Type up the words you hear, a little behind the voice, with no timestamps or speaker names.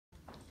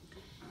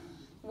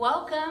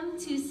Welcome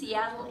to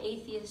Seattle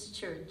Atheist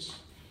Church.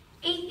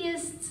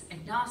 Atheists,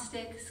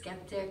 agnostics,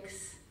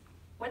 skeptics,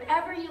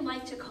 whatever you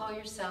like to call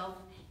yourself,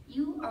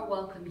 you are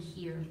welcome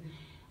here.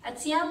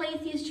 At Seattle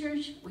Atheist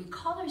Church, we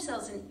call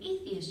ourselves an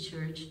atheist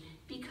church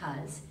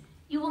because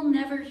you will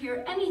never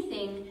hear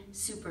anything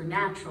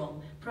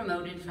supernatural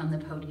promoted from the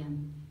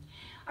podium.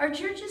 Our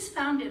church is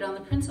founded on the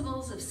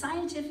principles of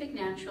scientific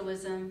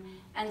naturalism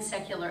and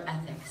secular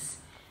ethics.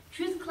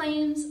 Truth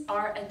claims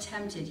are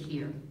attempted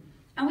here,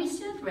 and we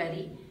stand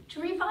ready to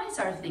revise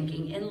our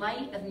thinking in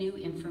light of new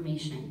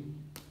information.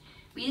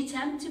 We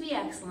attempt to be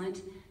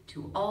excellent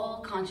to all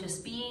conscious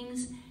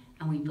beings,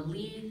 and we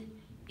believe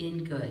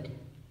in good,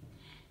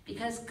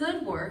 because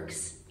good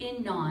works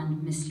in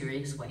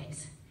non-mysterious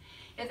ways.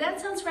 If that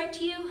sounds right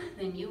to you,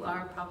 then you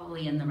are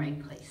probably in the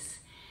right place.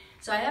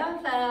 So I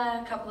have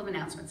a couple of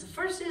announcements. The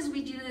first is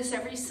we do this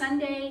every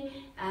Sunday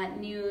at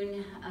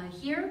noon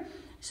here,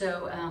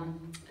 so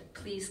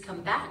please come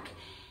back.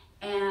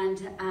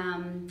 And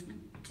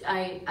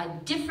a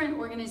different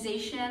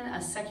organization, a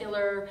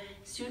secular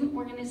student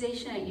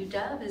organization at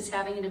UW, is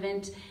having an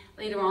event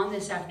later on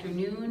this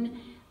afternoon.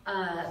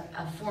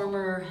 A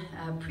former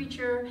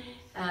preacher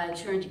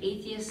turned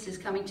atheist is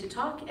coming to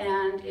talk,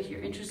 and if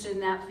you're interested in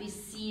that, please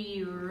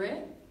see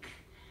Rick.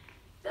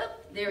 Oh,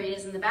 there he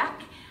is in the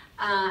back,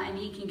 and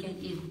he can get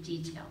you the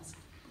details.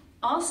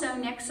 Also,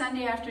 next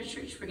Sunday after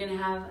church, we're going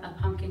to have a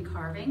pumpkin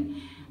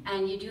carving,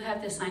 and you do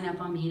have to sign up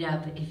on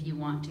Meetup if you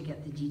want to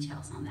get the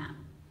details on that.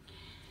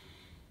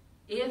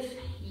 If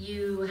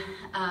you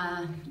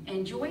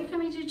enjoy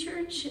coming to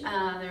church, there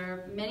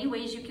are many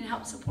ways you can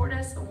help support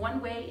us.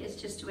 One way is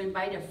just to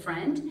invite a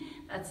friend.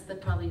 That's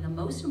probably the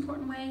most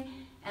important way.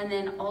 And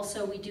then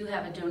also we do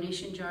have a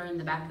donation jar in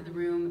the back of the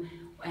room,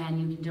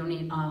 and you can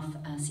donate off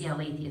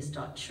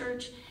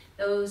seattleatheist.church.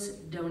 Those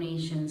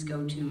donations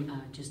go to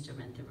just to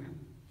rent the room.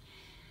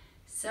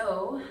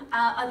 So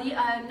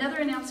another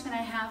announcement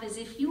I have is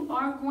if you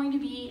are going to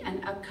be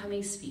an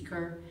upcoming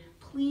speaker,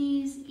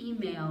 please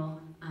email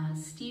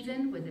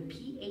Stephen with a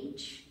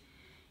PH,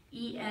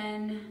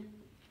 E-N,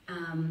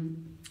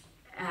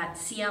 at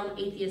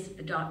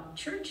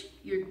seattleatheist.church,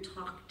 your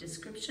talk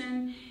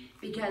description,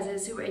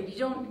 because you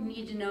don't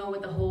need to know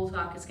what the whole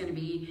talk is going to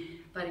be,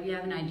 but if you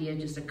have an idea,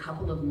 just a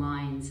couple of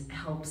lines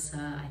helps,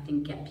 I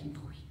think, get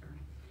people here.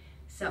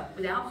 So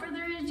without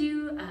further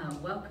ado,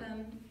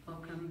 welcome.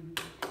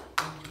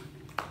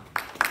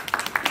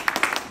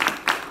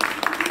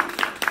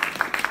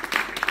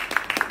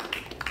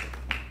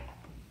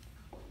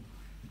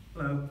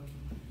 Hello.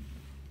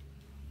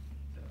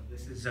 So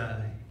this is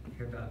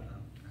here about I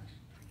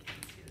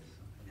can't see this,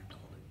 so I have to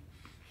hold it.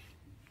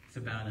 It's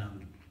about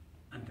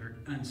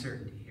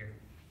uncertainty here.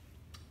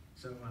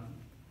 So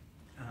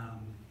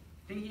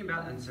thinking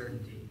about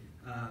uncertainty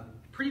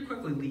pretty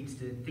quickly leads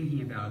to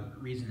thinking about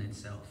reason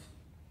itself.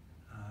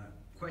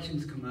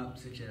 Questions come up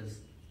such as,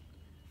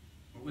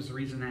 what was the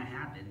reason that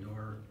happened,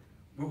 or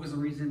what was the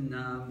reason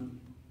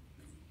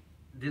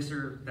this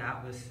or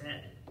that was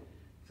said?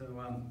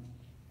 So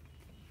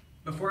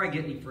before I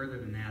get any further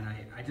than that,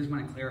 I just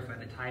want to clarify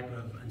the type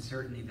of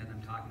uncertainty that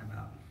I'm talking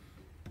about.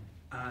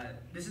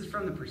 This is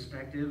from the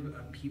perspective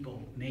of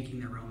people making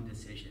their own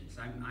decisions.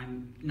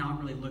 I'm not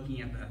really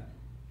looking at the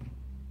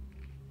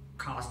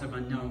cost of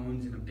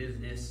unknowns in a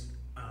business,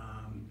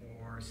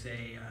 or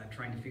say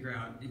trying to figure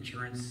out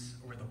insurance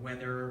or the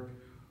weather,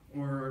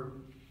 or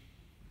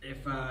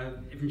if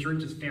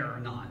insurance is fair or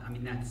not. I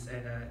mean, that's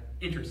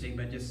interesting,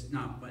 but just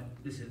not what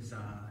this is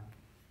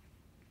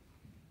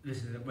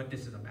what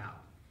this is about.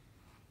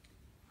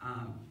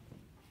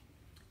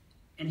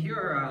 And here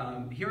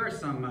are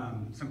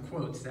some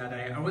quotes that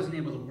I wasn't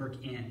able to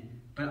work in,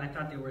 but I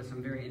thought there were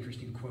some very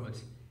interesting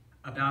quotes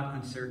about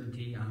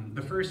uncertainty.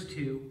 The first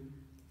two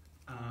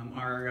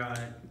are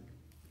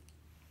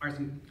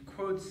some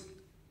quotes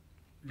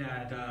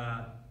that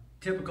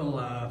typical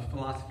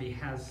philosophy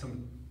has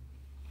some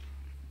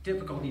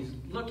difficulties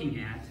looking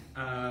at.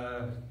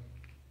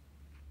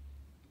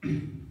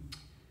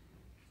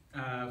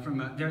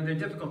 They're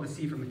difficult to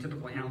see from a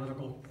typical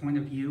analytical point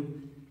of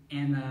view.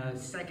 And the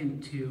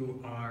second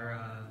two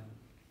are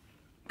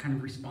kind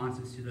of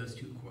responses to those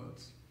two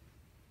quotes.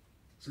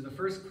 So the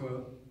first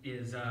quote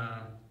is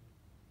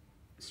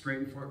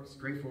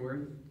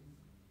straightforward.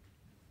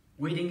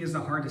 Waiting is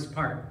the hardest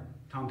part.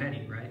 Tom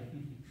Petty, right?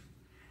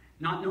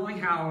 Not knowing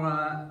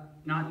how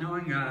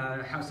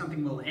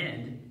something will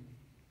end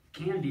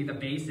can be the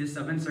basis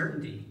of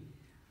uncertainty,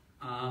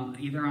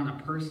 either on a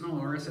personal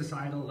or a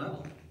societal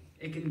level.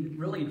 It can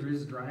really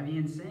just drive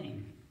you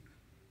insane.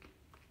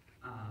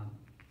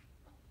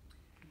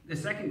 The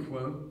second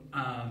quote,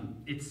 I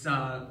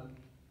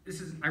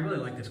really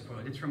like this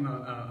quote. It's from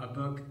a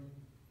book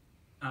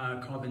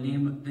called The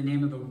Name of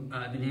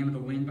the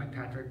Wind by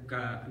Patrick.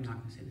 I'm not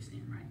going to say this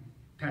name right.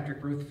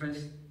 Patrick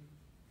Rothfuss.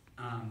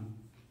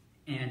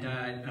 And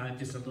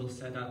just a little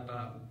setup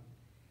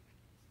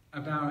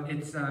about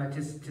it's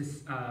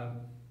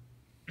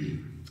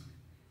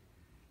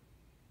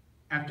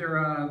after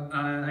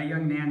a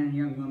young man and a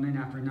young woman,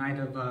 after a night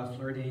of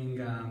flirting,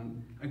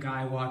 a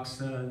guy walks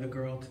the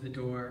girl to the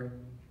door,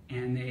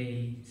 and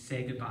they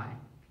say goodbye.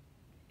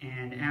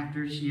 And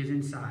after she is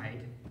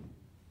inside,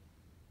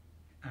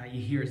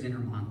 you hear his inner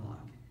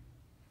monologue.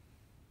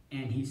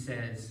 And he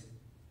says,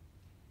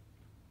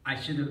 I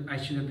should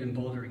have been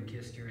bolder and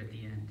kissed her at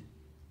the end.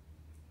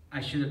 I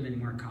should have been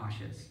more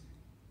cautious.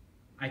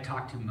 I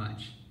talked too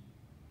much.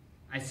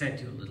 I said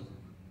too little.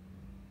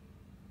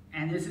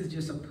 And this is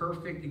just a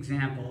perfect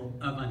example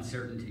of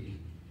uncertainty.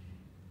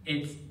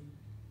 It's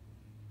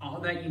all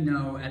that you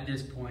know at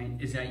this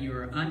point is that you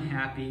are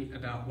unhappy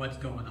about what's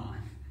going on.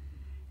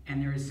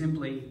 And there is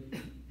simply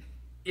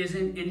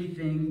isn't any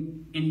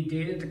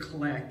data to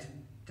collect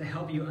to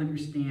help you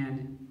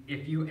understand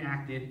if you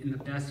acted in the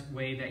best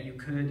way that you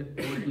could,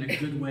 or in a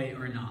good way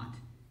or not.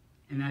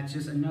 And that's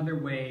just another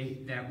way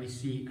that we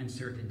see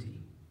uncertainty.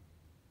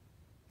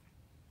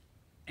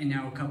 And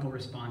now a couple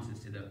responses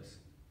to those.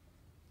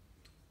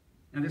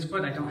 Now this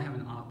quote I don't have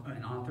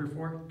an author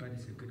for, but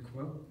it's a good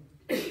quote.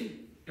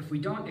 If we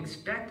don't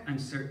expect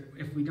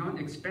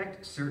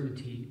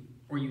certainty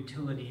or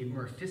utility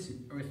or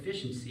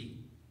efficiency,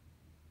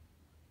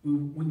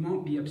 we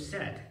won't be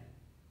upset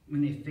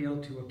when they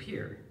fail to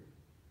appear.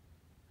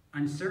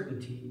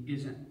 Uncertainty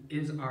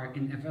is our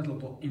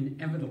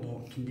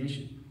inevitable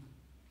condition.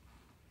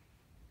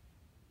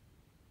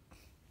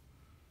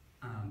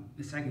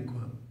 The second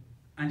quote,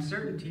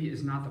 uncertainty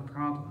is not the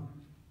problem.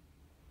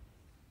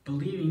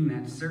 Believing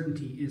that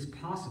certainty is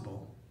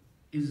possible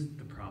is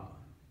the problem.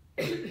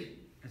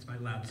 That's by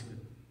Lao Tzu.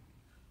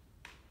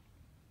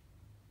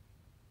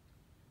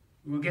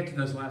 We'll get to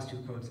those last two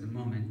quotes in a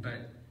moment,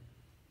 but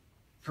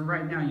for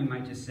right now you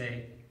might just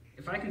say,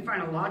 if I can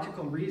find a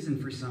logical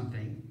reason for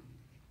something,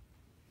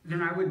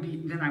 then I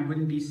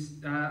wouldn't be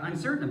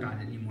uncertain about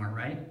it anymore,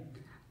 right?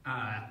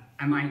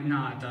 I might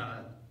not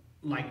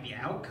like the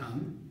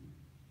outcome,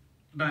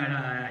 but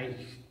I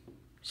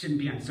shouldn't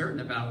be uncertain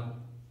about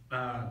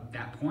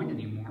that point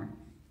anymore.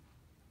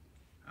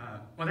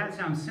 Well, that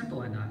sounds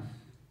simple enough.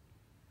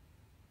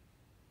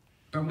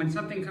 But when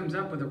something comes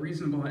up with a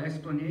reasonable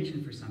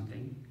explanation for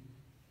something,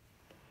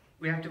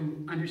 we have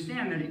to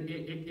understand that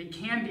it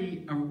can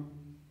be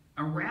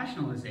a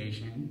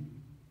rationalization.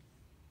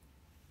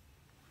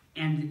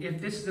 And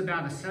if this is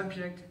about a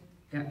subject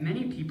that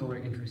many people are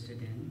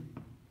interested in,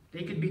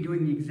 they could be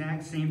doing the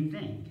exact same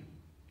thing.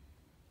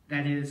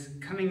 That is,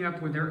 coming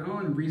up with their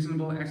own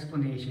reasonable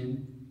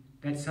explanation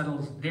that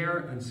settles their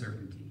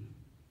uncertainty.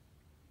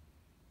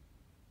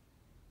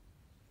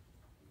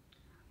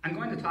 I'm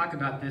going to talk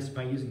about this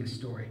by using a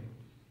story,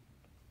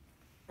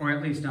 or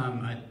at least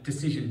a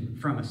decision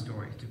from a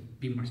story, to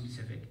be more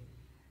specific,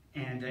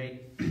 and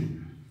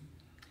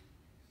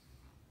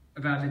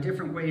about the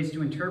different ways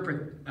to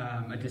interpret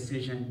a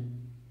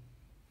decision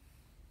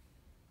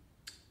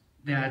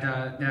that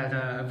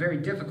a very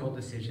difficult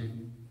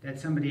decision that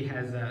somebody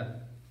has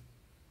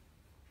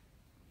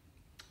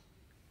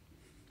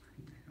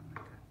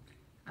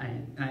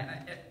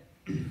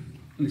let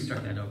me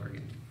start that over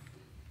again.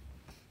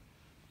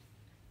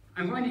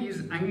 I'm going to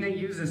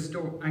use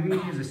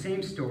the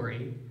same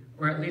story,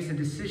 or at least a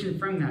decision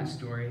from that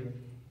story,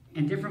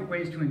 and different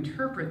ways to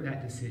interpret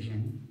that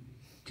decision,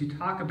 to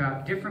talk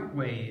about different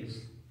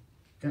ways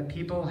that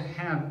people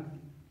have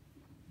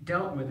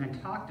dealt with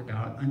and talked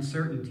about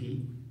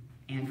uncertainty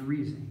and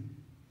reason.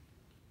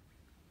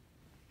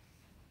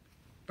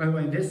 By the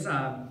way, this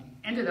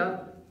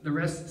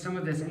some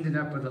of this ended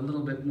up with a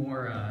little bit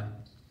more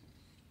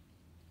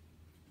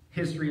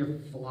history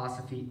of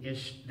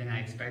philosophy-ish than I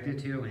expected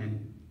to,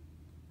 and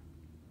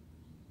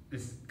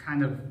this is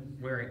kind of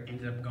where it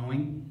ended up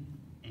going,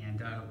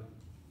 and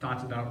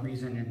thoughts about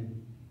reason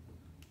and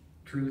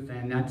truth,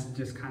 and that's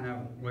just kind of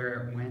where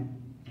it went.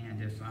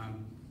 And if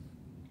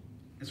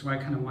that's why I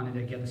kind of wanted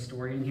to get a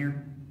story in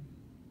here,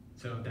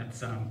 so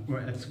that's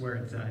where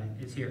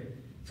it's here.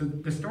 So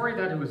the story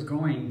that it was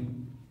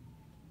going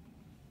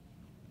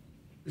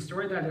is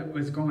going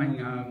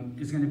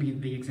to be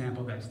the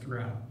example that's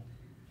throughout.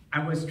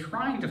 I was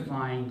trying to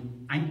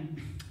find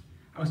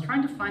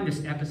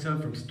this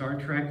episode from Star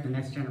Trek: The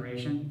Next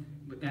Generation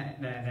that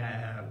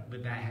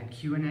had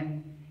Q in it,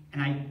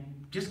 and I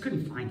just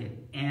couldn't find it.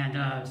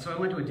 And so I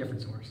went to a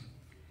different source.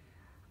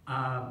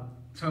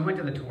 So I went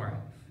to the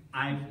Torah.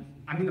 I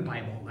mean the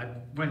Bible,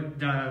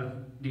 the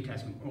New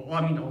Testament. Well,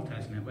 I mean the Old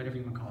Testament, whatever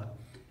you want to call it.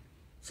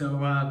 So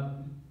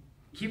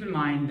keep in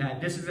mind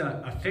that this is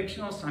a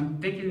fictional. So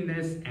I'm thinking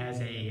this as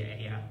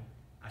a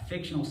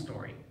fictional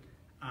story.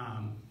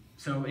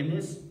 So in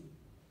this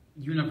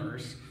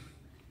universe,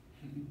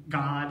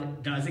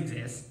 God does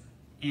exist,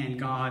 and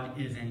God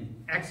is an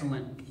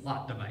excellent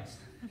plot device.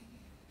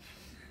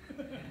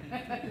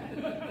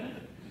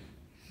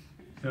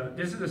 So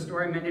this is a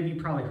story many of you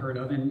probably heard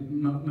of, and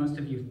most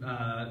of you,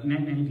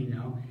 many of you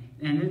know.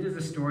 And it is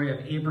the story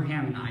of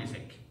Abraham and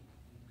Isaac.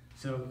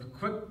 So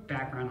quick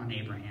background on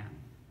Abraham.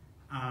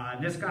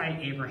 This guy,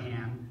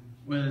 Abraham,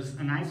 was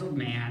a nice old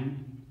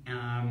man,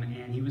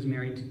 and he was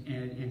married,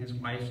 and his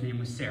wife's name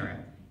was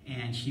Sarah,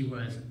 and she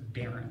was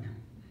barren.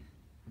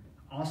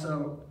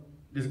 Also,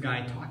 this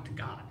guy talked to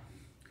God.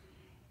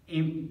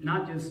 And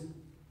not just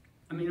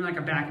like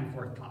a back and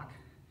forth talk.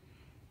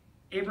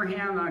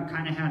 Abraham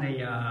kind of had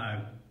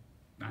a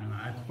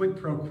quid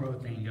pro quo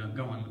thing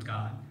going with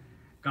God.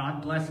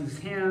 God blesses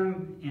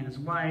him and his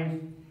wife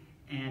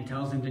and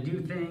tells him to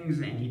do things,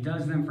 and he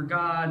does them for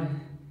God.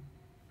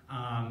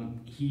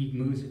 He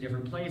moves to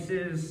different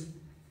places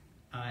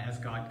as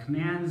God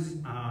commands.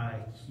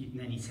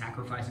 Then he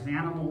sacrifices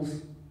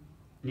animals,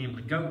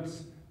 namely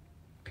goats.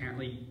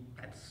 Apparently,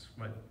 that's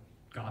what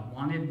God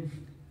wanted,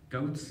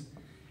 goats.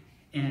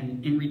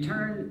 And in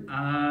return,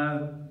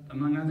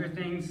 among other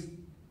things,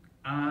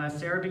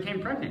 Sarah became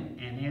pregnant,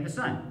 and they had a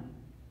son.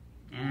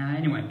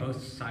 Anyway,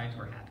 both sides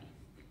were happy.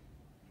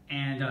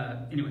 And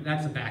anyway,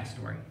 that's the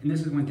backstory. And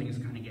this is when things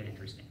kind of get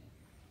interesting.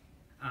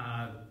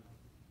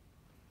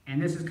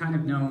 And this is kind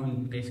of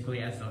known basically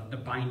as the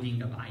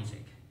binding of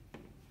Isaac.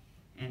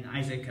 And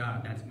Isaac,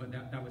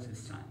 that was his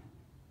son.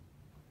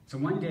 So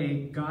one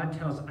day, God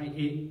tells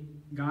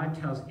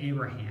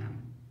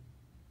Abraham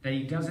that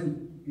he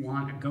doesn't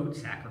want a goat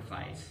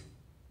sacrifice,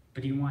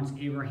 but he wants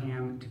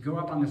Abraham to go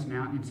up on this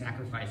mountain and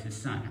sacrifice his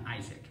son,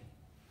 Isaac.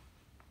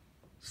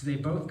 So they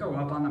both go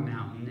up on the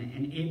mountain,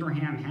 and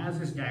Abraham has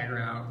his dagger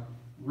out,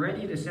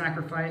 ready to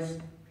sacrifice,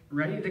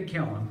 ready to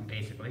kill him,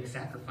 basically,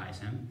 sacrifice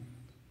him.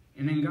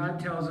 And then God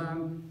tells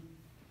him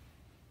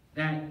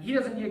that he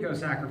doesn't need to go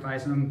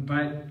sacrifice him,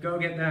 but go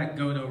get that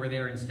goat over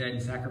there instead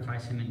and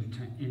sacrifice him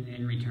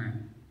in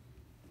return.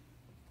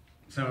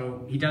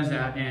 So he does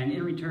that, and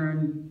in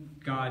return,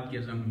 God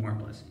gives him more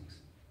blessings.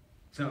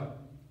 So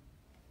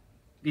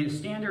the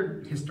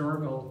standard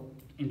historical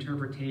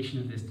interpretation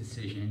of this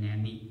decision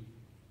and the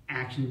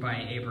action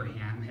by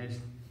Abraham has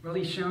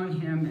really shown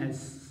him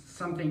as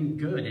something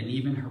good and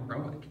even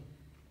heroic.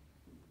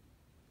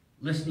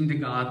 Listening to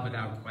God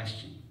without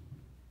question.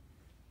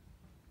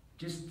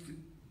 Just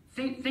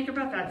think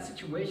about that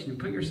situation and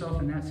put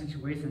yourself in that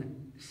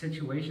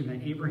situation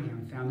that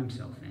Abraham found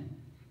himself in.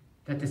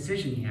 That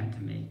decision he had to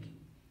make.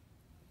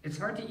 It's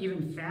hard to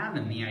even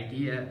fathom the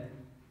idea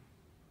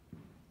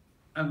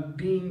of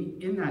being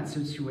in that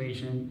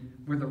situation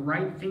where the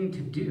right thing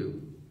to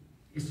do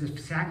is to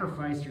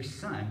sacrifice your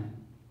son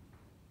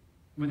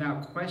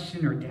without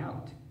question or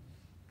doubt.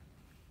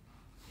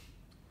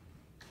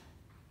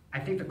 I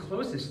think the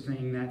closest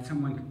thing that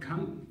someone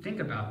could think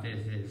about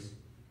this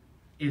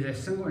is a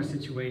similar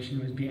situation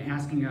would be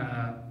asking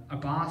a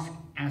boss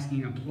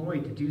asking an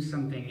employee to do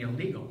something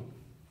illegal.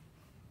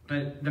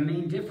 But the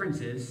main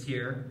difference is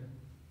here,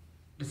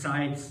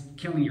 besides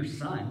killing your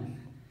son,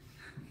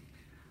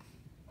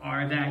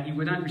 are that you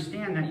would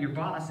understand that your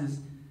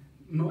boss's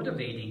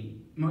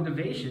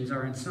motivations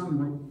are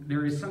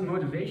there is some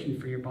motivation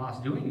for your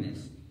boss doing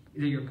this.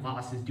 Either your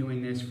boss is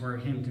doing this for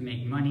him to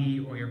make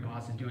money, or your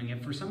boss is doing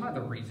it for some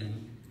other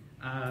reason,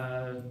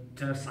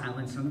 to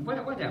silence him,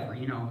 whatever,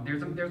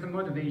 there's a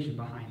motivation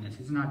behind this.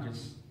 It's not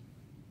just,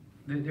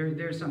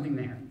 there's something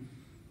there.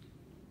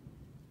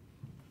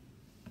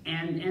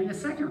 And the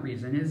second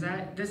reason is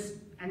that this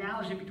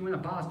analogy between a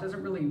boss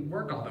doesn't really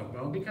work all that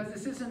well, because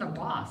this isn't a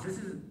boss. This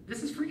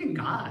is freaking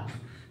God.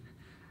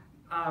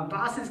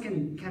 Bosses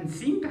can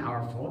seem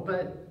powerful,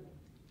 but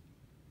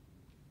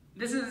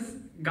this is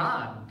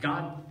God.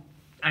 God,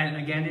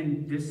 again,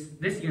 in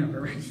this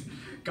universe,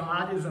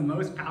 God is the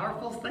most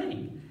powerful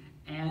thing.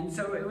 And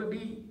so it would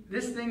be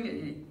this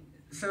thing.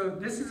 So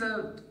this is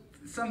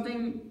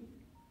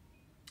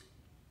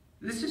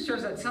this just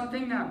shows that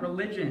something that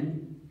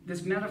religion,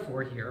 this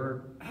metaphor here,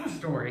 or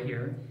story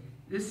here,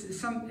 this is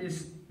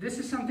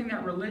something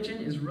that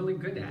religion is really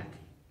good at.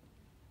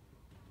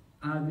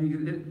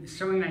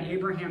 Showing that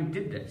Abraham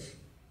did this.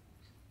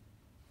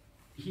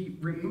 He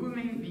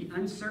removing the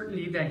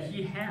uncertainty that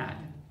he had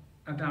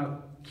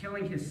about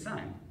killing his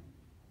son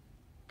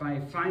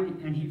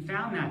and he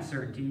found that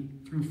certainty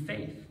through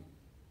faith.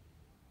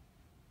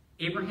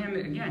 Abraham,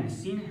 again,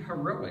 seen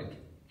heroic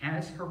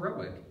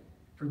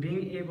for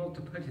being able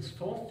to put his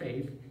full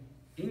faith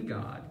in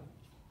God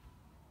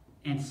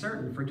and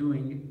certain for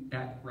doing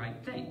that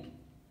right thing.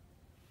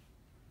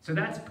 So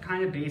that's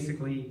kind of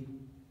basically,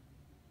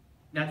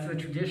 that's the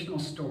traditional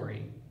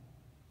story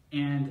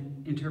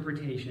and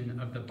interpretation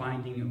of the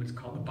binding, it was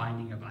called the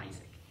binding of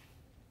Isaac,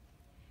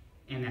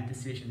 and that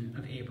decision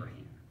of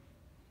Abraham.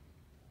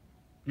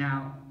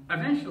 Now,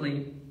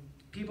 eventually,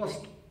 people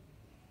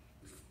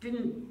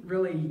didn't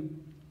really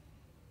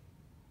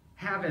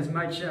have as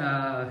much,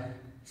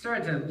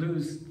 started to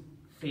lose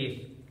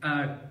faith.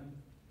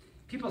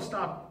 People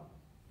stopped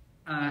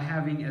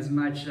having as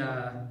much,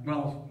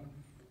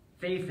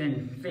 faith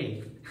in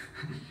faith.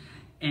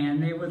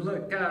 And they would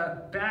look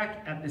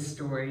back at this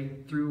story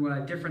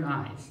through different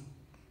eyes.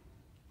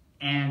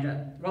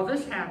 And while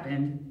this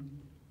happened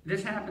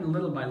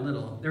little by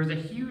little. There was a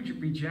huge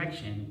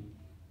rejection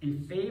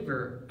in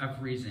favor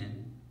of reason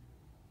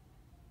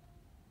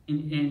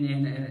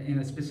in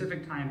a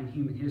specific time in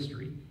human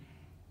history.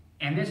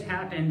 And this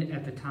happened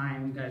at the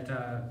time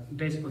that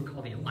basically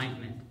called the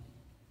Enlightenment.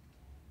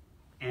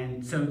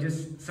 And so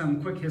just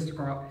some quick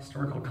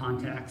historical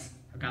context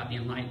about the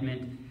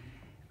Enlightenment.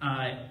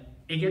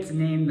 It gets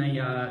named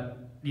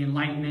the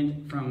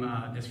Enlightenment from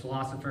this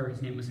philosopher.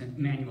 His name was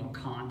Immanuel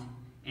Kant,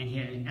 and he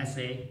had an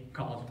essay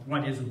called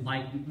 "What is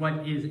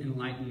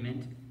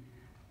Enlightenment?"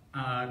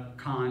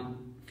 Kant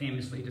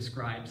famously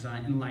describes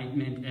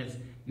enlightenment as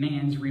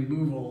man's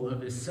removal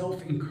of his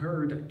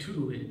self-incurred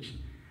tutelage.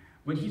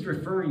 What he's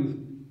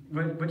referring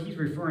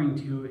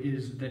to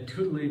is the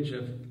tutelage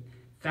of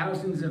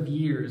thousands of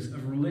years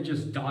of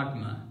religious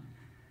dogma.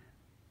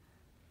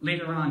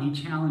 Later on, he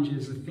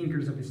challenges the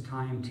thinkers of his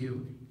time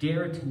to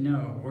dare to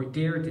know or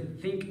dare to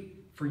think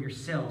for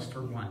yourselves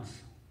for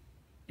once.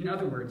 In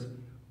other words,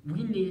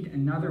 we need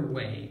another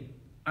way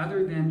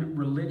other than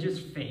religious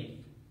faith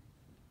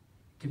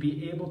to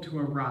be able to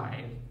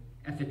arrive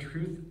at the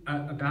truth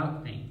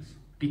about things.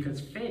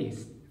 Because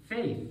faith,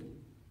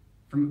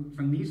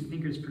 from these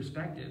thinkers'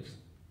 perspectives,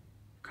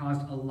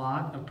 caused a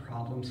lot of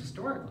problems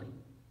historically.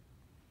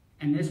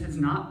 And this has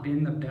not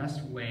been the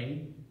best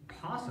way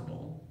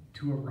possible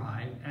to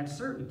arrive at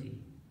certainty.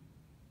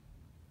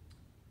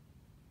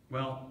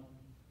 Well,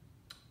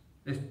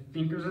 the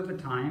thinkers of the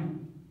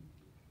time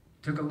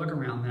took a look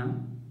around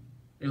them.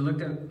 They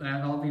looked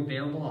at all the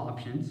available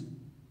options,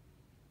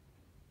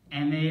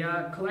 and they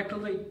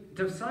collectively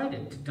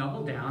decided to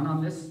double down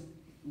on this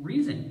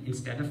reason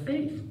instead of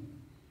faith.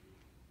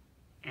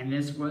 And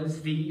this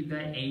was the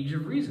age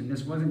of reason.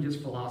 This wasn't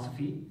just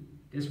philosophy.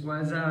 This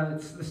was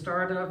the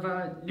start of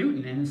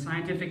Newton and his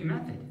scientific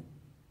method.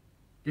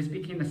 This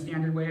became the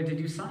standard way to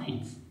do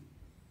science.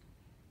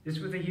 This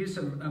was the use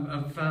of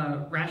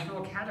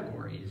rational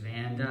categories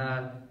and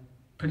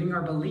putting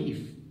our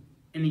belief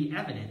in the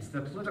evidence,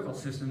 the political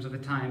systems of the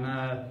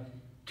time,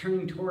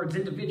 turning towards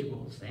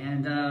individuals,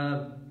 and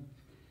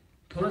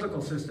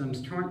political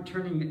systems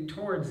turning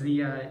towards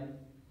the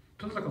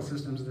political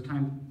systems of the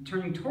time,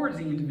 turning towards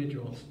the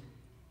individual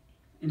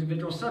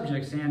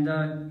subjects,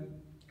 and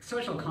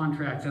social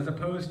contracts as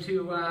opposed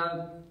to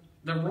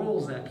the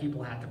roles that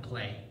people had to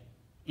play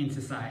in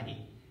society.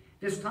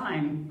 This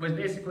time was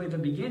basically the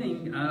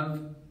beginning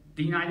of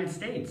the United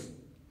States.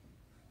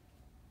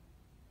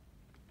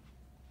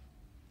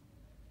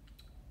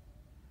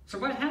 So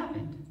what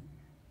happened?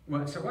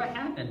 What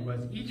happened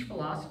was each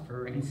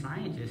philosopher and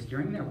scientist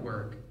during their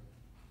work,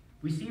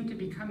 we seemed to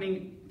be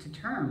coming to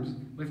terms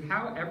with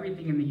how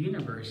everything in the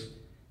universe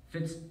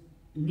fits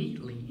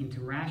neatly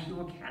into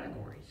rational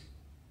categories.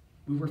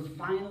 We were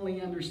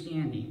finally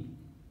understanding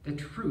the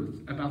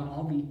truth about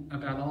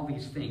all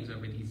these things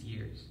over these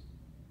years.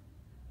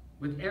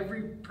 With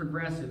every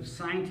progressive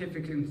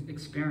scientific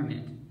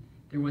experiment,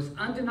 that was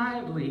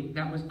undeniably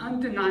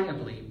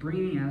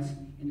bringing us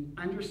an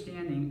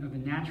understanding of the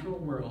natural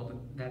world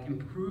that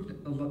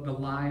improved the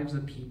lives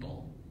of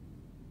people.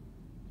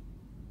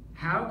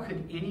 How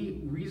could any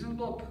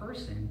reasonable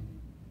person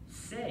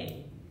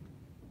say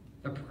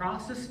the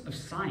process of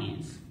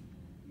science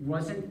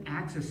wasn't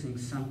accessing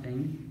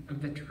something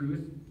of the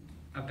truth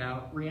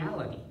about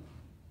reality?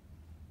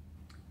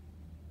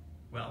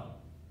 Well,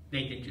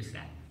 they did just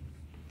that.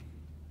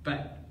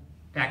 But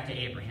back to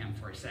Abraham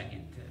for a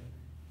second to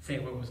say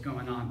what was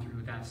going on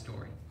through that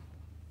story.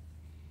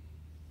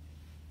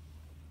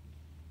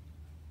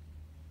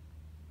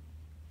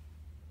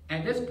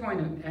 At this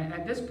point,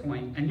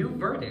 a new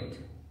verdict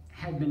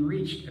had been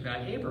reached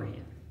about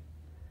Abraham.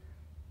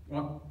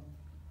 Well,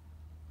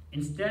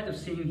 instead of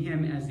seeing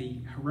him as the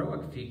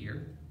heroic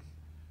figure,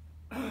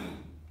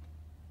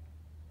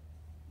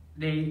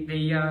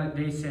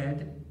 they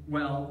said,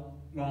 well,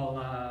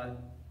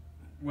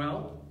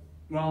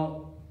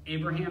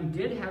 Abraham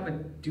did have a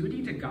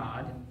duty to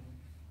God,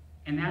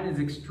 and that is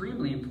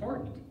extremely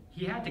important.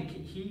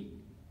 He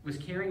was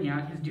carrying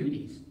out his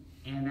duties,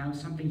 and that was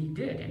something he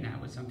did, and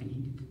that was something he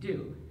needed to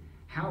do.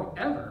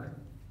 However,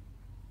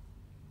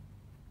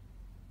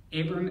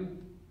 Abram,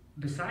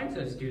 besides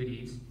those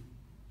duties,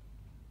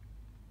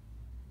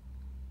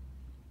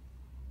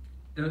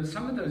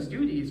 some of those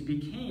duties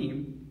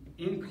became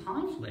in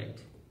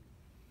conflict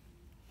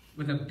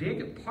with a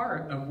big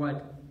part of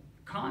what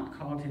Kant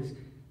called his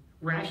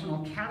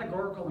rational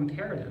categorical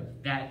imperative,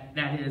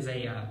 that is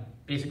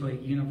basically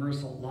a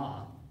universal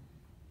law.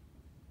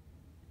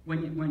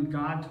 When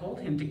God told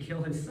him to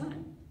kill his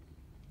son,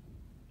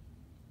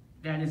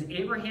 that is,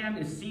 Abraham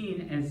is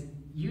seen as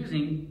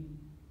using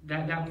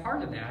that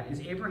part of that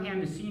is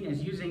Abraham is seen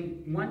as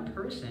using one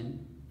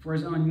person for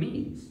his own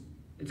means.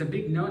 It's a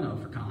big no-no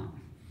for Kant.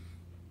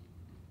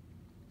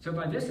 So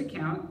by this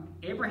account,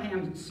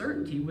 Abraham's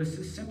certainty was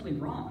just simply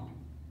wrong.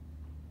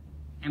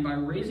 And by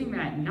raising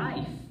that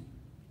knife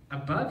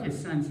above his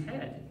son's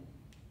head,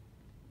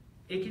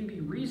 it can be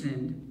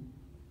reasoned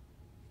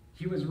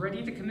he was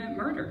ready to commit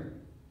murder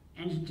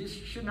and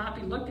just should not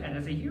be looked at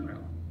as a hero.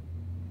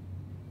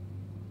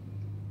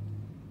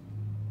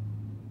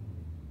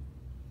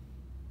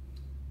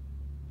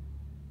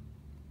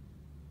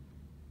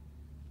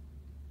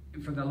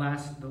 And for the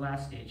last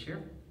stage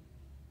here,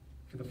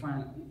 for the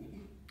final.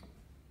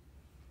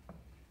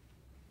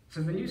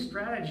 So the new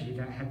strategy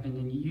that had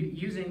been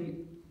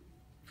using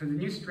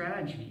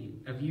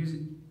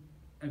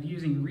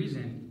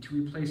reason to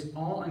replace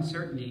all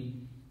uncertainty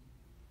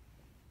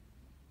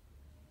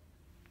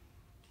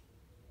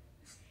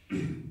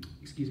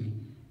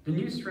The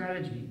new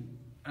strategy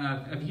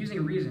of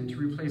using reason to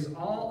replace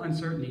all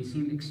uncertainty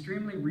seemed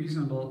extremely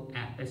reasonable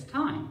at this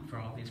time for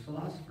all these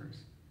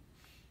philosophers.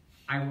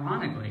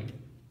 Ironically,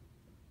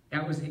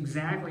 that was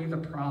exactly the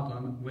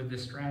problem with the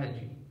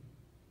strategy,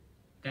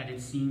 that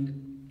it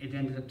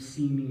ended up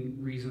seeming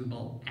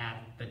reasonable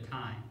at the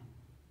time.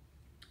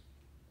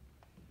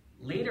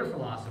 Later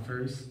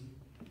philosophers,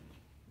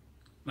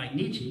 like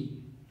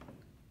Nietzsche,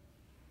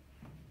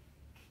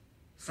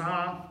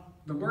 saw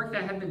the work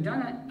that had been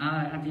done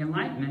at the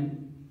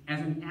Enlightenment as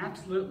an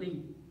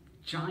absolutely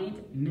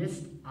giant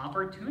missed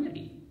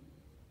opportunity.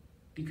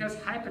 Because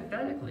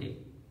hypothetically,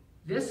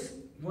 this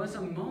was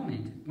a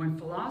moment when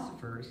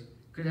philosophers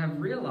could have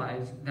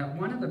realized that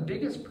one of the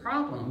biggest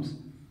problems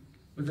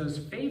with those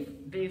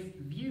faith-based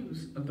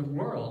views of the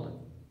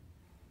world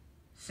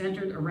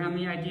centered around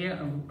the idea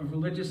of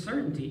religious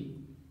certainty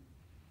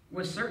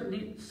was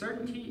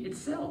certainty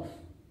itself.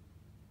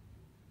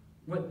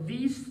 What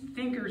these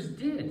thinkers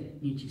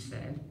did, Nietzsche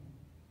said,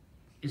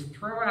 is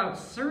throw out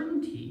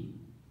certainty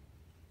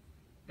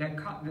that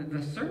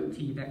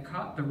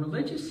the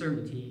religious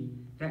certainty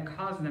that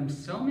caused them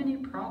so many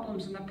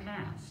problems in the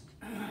past,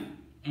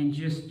 and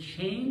just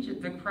change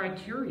the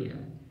criteria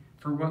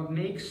for what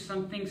makes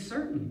something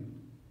certain.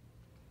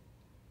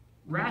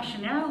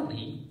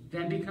 Rationality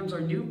then becomes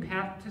our new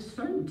path to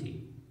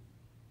certainty.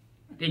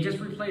 They just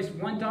replace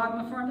one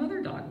dogma for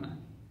another dogma.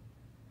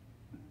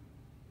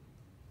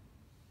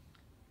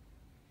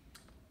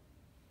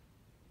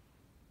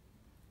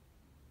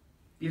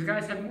 These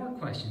guys have more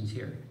questions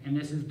here, and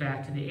this is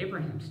back to the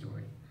Abraham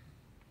story.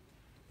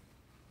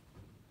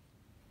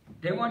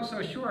 They weren't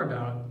so sure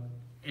about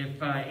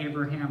if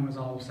Abraham was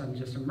all of a sudden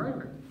just a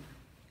murderer.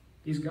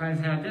 These guys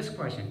had this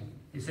question.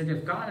 They said,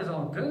 if God is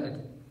all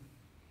good,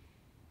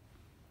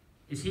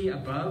 is he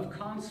above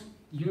Kant's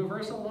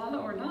universal law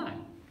or not?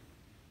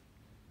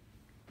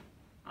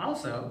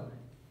 Also,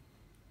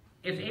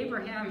 if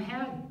Abraham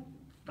had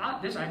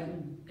thought this,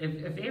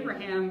 if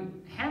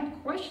Abraham had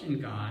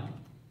questioned God,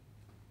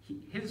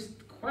 his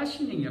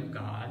questioning of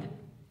God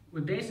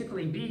would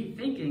basically be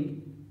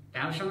thinking,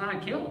 thou shalt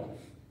not kill.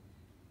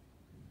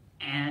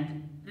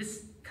 And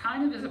this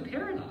kind of is a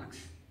paradox.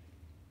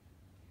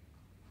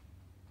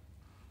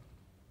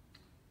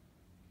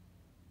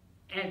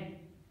 And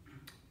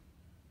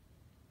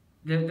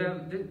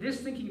this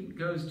thinking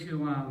goes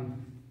to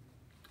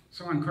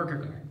Soren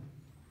Kierkegaard.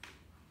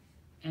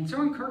 And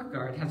Soren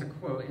Kierkegaard has a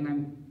quote, and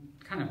I'm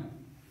kind of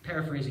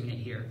paraphrasing it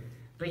here,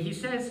 but he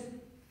says,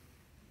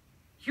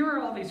 here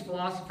are all these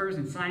philosophers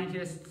and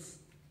scientists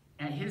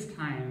at his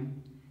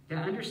time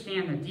that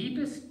understand the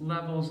deepest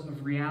levels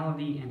of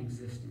reality and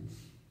existence.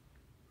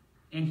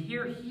 And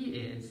here he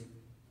is,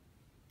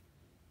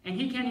 and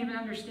he can't even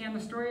understand the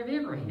story of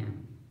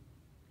Abraham.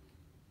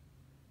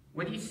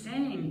 What he's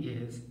saying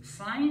is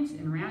science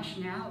and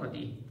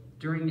rationality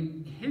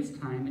during his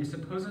time is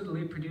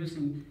supposedly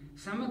producing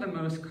some of the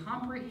most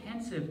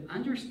comprehensive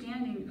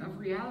understanding of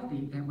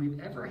reality that we've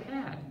ever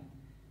had.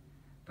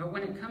 But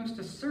when it comes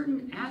to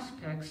certain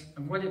aspects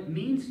of what it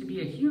means to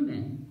be a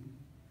human,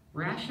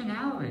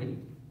 rationality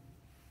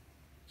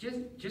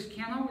just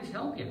can't always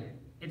help you.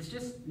 It's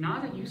just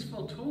not a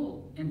useful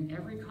tool in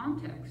every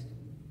context.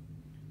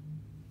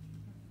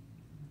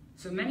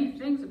 So many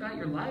things about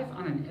your life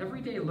on an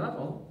everyday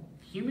level,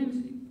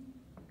 human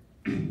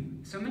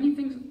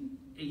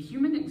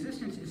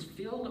existence is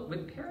filled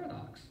with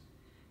paradox.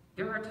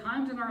 There are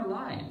times in our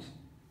lives,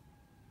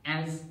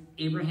 as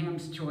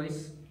Abraham's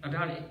choice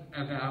about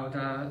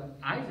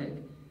Isaac,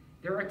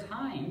 there are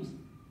times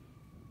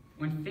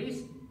when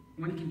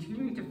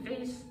continuing to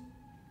face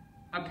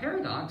a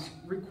paradox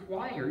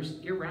requires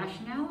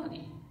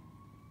irrationality.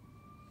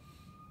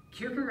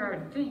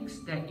 Kierkegaard thinks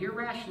that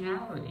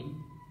irrationality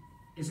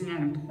is an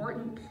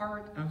important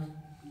part of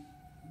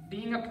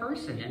being a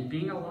person and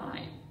being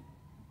alive.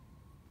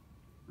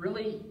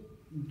 Really,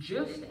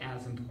 just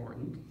as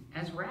important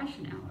as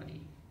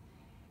rationality.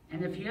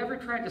 And if you ever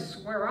tried to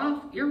swear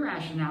off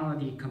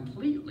irrationality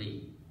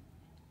completely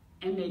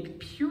and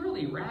make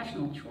purely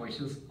rational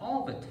choices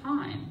all the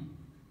time,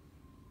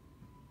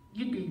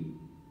 you'd be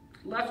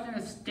left in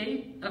a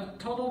state of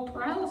total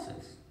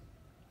paralysis.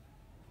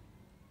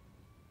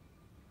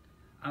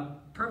 A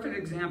perfect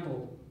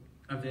example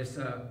of this,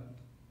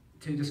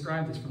 to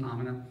describe this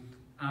phenomenon,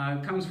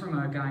 comes from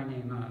a guy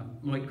named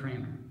Lloyd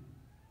Kramer.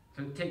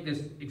 So take this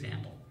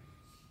example.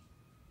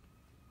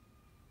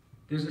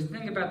 There's this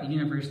thing about the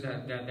universe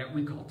that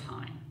we call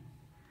time.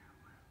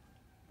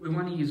 We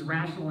want to use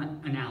rational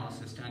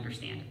analysis to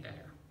understand it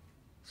better.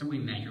 So we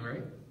measure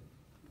it,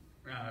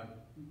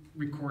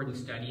 record and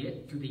study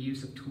it through the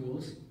use of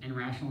tools and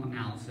rational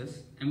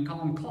analysis, and we call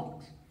them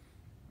clocks.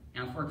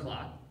 Now for a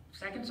clock,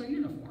 seconds are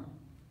uniform.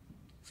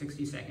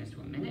 60 seconds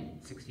to a minute,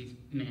 60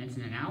 minutes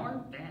in an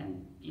hour,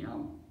 then,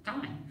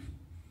 time.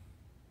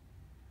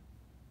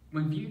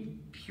 When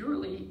viewed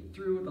purely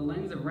through the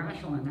lens of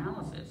rational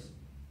analysis,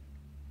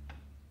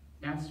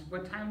 that's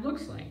what time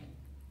looks like.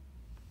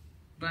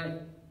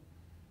 But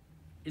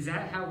is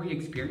that how we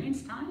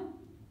experience time?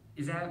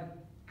 Is that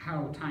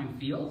how time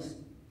feels?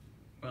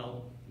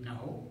 Well,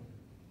 no.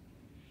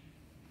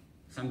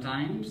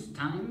 Sometimes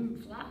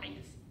time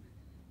flies.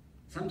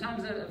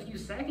 Sometimes a few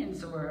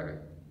seconds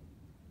or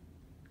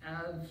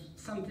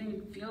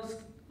something feels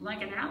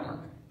like an hour.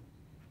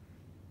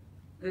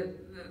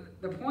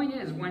 The point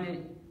is, when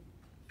it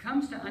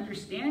comes to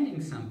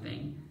understanding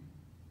something,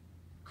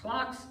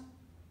 clocks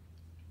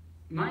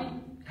might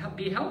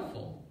be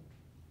helpful,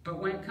 but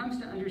when it comes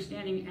to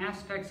understanding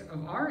aspects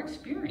of our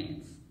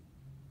experience,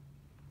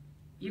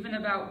 even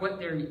about what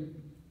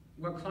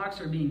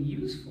clocks are being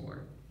used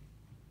for,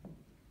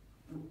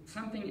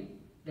 something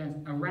that's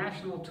a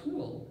rational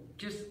tool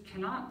just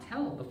cannot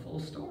tell the full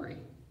story.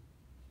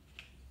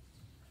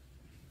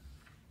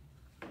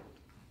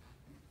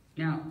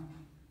 Now,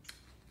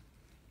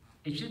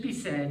 it should be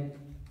said,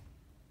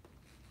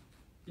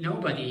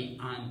 nobody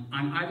on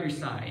either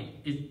side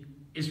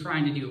is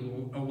trying to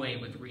do away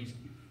with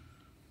reason.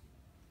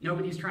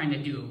 Nobody's trying to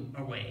do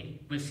away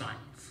with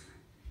science.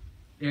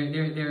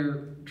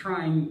 They're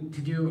trying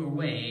to do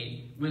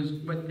away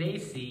with what they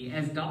see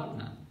as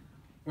dogma,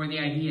 or the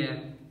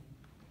idea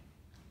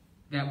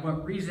that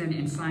what reason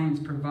and science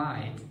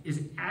provides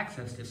is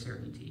access to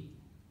certainty.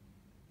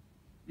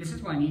 This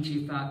is why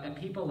Nietzsche thought that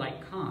people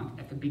like Kant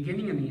at the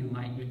beginning of the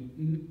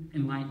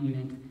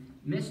Enlightenment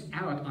missed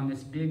out on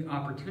this big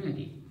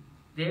opportunity.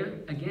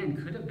 There, again,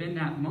 could have been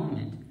that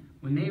moment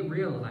when they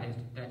realized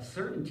that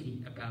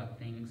certainty about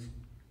things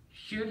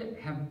shouldn't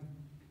have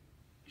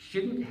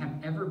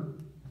ever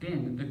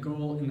been the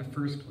goal in the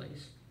first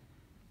place.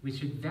 We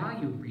should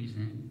value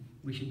reason,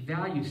 we should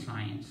value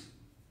science,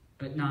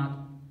 but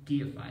not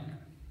deify them.